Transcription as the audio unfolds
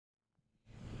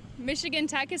Michigan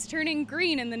Tech is turning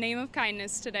green in the name of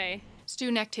kindness today.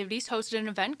 Student Activities hosted an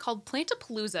event called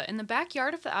Plant-A-Palooza in the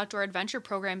backyard of the Outdoor Adventure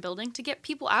Program building to get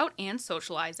people out and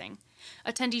socializing.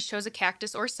 Attendees chose a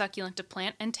cactus or succulent to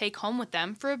plant and take home with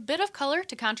them for a bit of color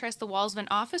to contrast the walls of an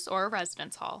office or a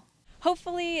residence hall.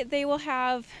 Hopefully they will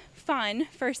have fun,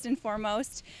 first and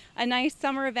foremost. A nice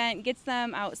summer event gets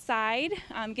them outside,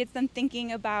 gets them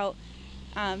thinking about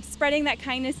spreading that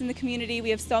kindness in the community.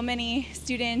 We have so many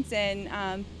students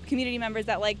and community members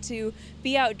that like to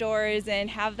be outdoors and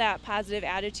have that positive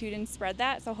attitude and spread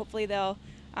that, so hopefully they'll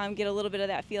get a little bit of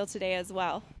that feel today as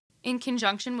well. In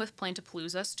conjunction with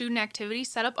Plant-A-Palooza, Student Activities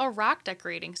set up a rock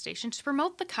decorating station to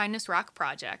promote the Kindness Rock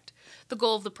Project. The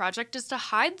goal of the project is to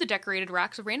hide the decorated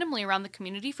rocks randomly around the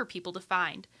community for people to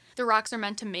find. The rocks are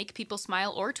meant to make people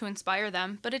smile or to inspire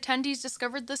them, but attendees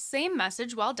discovered the same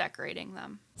message while decorating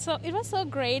them. So it was so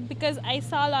great because I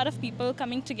saw a lot of people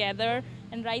coming together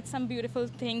and write some beautiful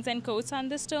things and quotes on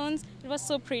the stones. It was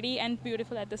so pretty and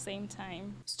beautiful at the same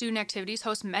time. Student Activities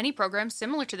host many programs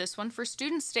similar to this one for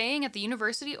students staying at the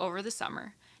university over the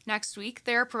summer. Next week,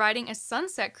 they are providing a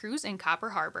sunset cruise in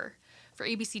Copper Harbor. For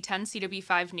ABC 10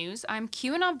 CW5 News, I'm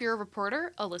QAnon Bureau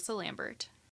reporter Alyssa Lambert.